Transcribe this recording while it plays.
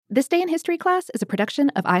This Day in History Class is a production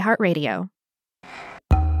of iHeartRadio.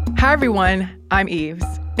 Hi, everyone. I'm Eves,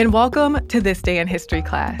 and welcome to This Day in History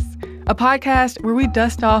Class, a podcast where we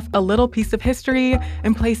dust off a little piece of history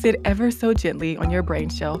and place it ever so gently on your brain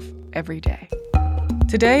shelf every day.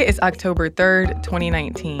 Today is October 3rd,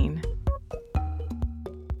 2019.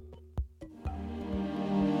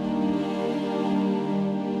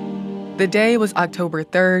 The day was October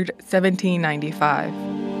 3rd, 1795.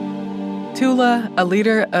 Tula, a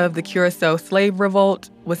leader of the Curaçao Slave Revolt,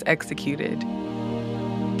 was executed.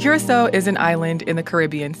 Curaçao is an island in the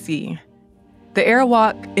Caribbean Sea. The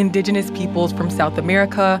Arawak, indigenous peoples from South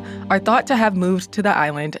America, are thought to have moved to the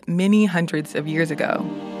island many hundreds of years ago.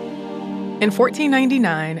 In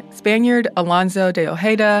 1499, Spaniard Alonso de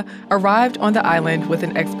Ojeda arrived on the island with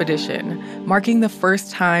an expedition, marking the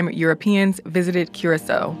first time Europeans visited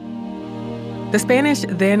Curaçao. The Spanish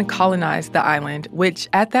then colonized the island, which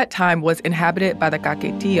at that time was inhabited by the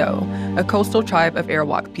Caquetillo, a coastal tribe of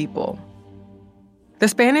Arawak people. The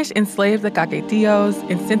Spanish enslaved the Caquetillos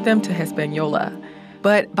and sent them to Hispaniola,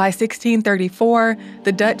 but by 1634,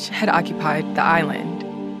 the Dutch had occupied the island.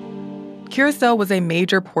 Curaçao was a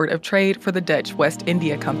major port of trade for the Dutch West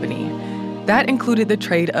India Company. That included the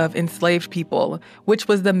trade of enslaved people, which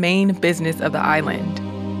was the main business of the island.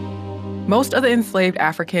 Most of the enslaved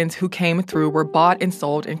Africans who came through were bought and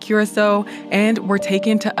sold in Curaçao and were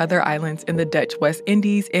taken to other islands in the Dutch West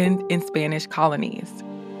Indies and in Spanish colonies.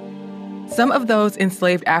 Some of those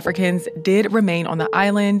enslaved Africans did remain on the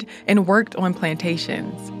island and worked on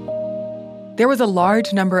plantations. There was a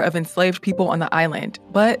large number of enslaved people on the island,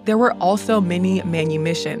 but there were also many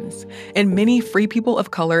manumissions, and many free people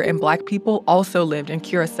of color and Black people also lived in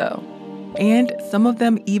Curaçao. And some of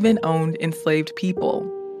them even owned enslaved people.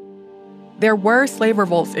 There were slave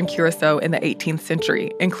revolts in Curaçao in the 18th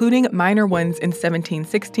century, including minor ones in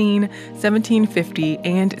 1716, 1750,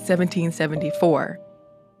 and 1774.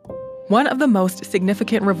 One of the most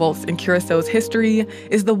significant revolts in Curaçao's history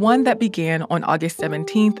is the one that began on August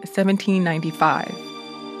 17, 1795.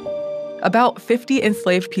 About 50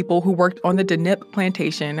 enslaved people who worked on the Denip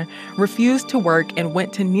plantation refused to work and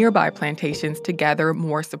went to nearby plantations to gather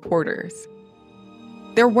more supporters.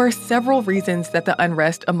 There were several reasons that the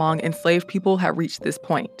unrest among enslaved people had reached this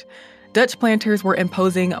point. Dutch planters were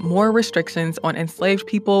imposing more restrictions on enslaved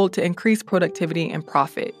people to increase productivity and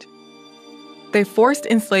profit. They forced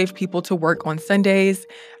enslaved people to work on Sundays,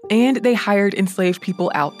 and they hired enslaved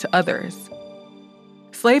people out to others.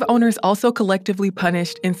 Slave owners also collectively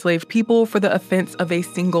punished enslaved people for the offense of a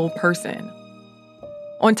single person.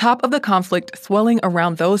 On top of the conflict swelling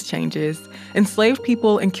around those changes, enslaved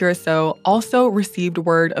people in Curaçao also received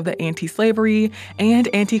word of the anti-slavery and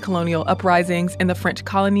anti-colonial uprisings in the French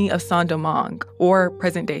colony of Saint-Domingue, or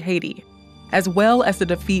present-day Haiti, as well as the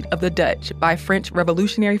defeat of the Dutch by French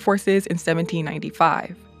revolutionary forces in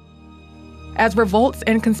 1795. As revolts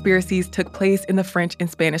and conspiracies took place in the French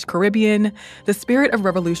and Spanish Caribbean, the spirit of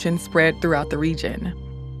revolution spread throughout the region.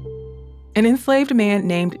 An enslaved man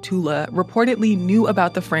named Tula reportedly knew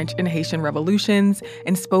about the French and Haitian revolutions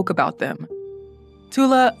and spoke about them.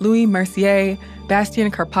 Tula, Louis Mercier, Bastien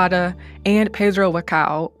Carpata, and Pedro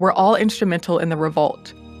Wacau were all instrumental in the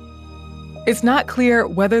revolt. It's not clear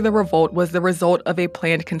whether the revolt was the result of a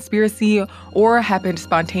planned conspiracy or happened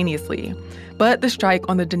spontaneously, but the strike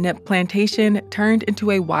on the Denip plantation turned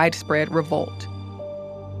into a widespread revolt.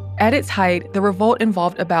 At its height, the revolt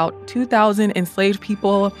involved about 2,000 enslaved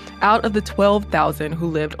people out of the 12,000 who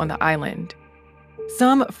lived on the island.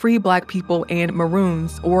 Some free Black people and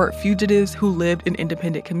Maroons, or fugitives who lived in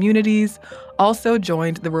independent communities, also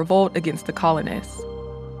joined the revolt against the colonists.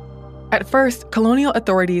 At first, colonial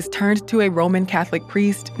authorities turned to a Roman Catholic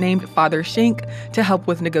priest named Father Schenck to help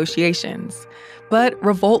with negotiations. But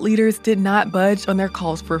revolt leaders did not budge on their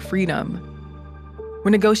calls for freedom.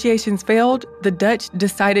 When negotiations failed, the Dutch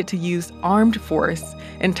decided to use armed force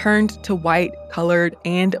and turned to white, colored,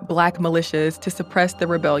 and Black militias to suppress the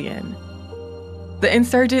rebellion. The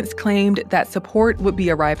insurgents claimed that support would be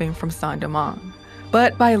arriving from Saint-Domingue,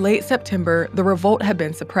 but by late September, the revolt had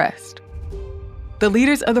been suppressed. The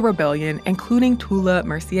leaders of the rebellion, including Tula,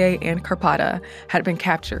 Mercier, and Carpata, had been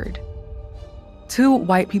captured. 2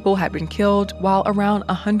 white people had been killed, while around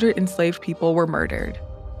 100 enslaved people were murdered.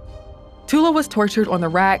 Tula was tortured on the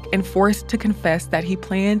rack and forced to confess that he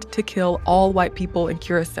planned to kill all white people in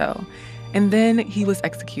Curaçao, and then he was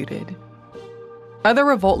executed. Other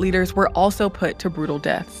revolt leaders were also put to brutal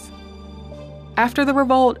deaths. After the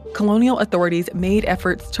revolt, colonial authorities made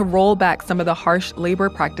efforts to roll back some of the harsh labor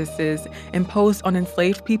practices imposed on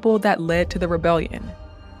enslaved people that led to the rebellion.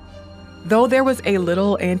 Though there was a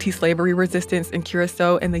little anti-slavery resistance in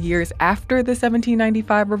Curaçao in the years after the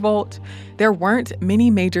 1795 revolt, there weren't many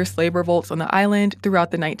major slave revolts on the island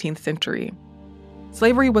throughout the 19th century.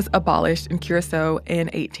 Slavery was abolished in Curaçao in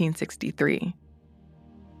 1863.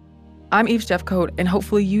 I'm Eve Jeffcoat, and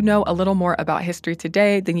hopefully you know a little more about history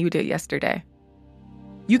today than you did yesterday.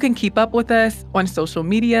 You can keep up with us on social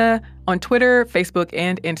media, on Twitter, Facebook,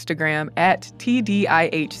 and Instagram at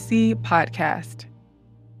TDIHC Podcast.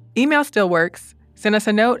 Email still works. Send us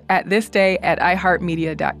a note at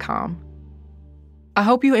thisday@iheartmedia.com. I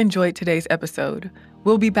hope you enjoyed today's episode.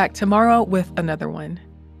 We'll be back tomorrow with another one.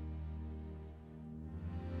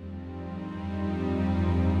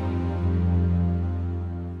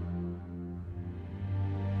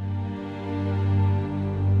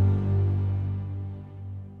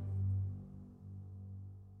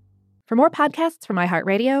 For more podcasts from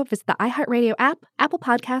iHeartRadio, visit the iHeartRadio app, Apple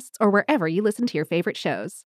Podcasts, or wherever you listen to your favorite shows.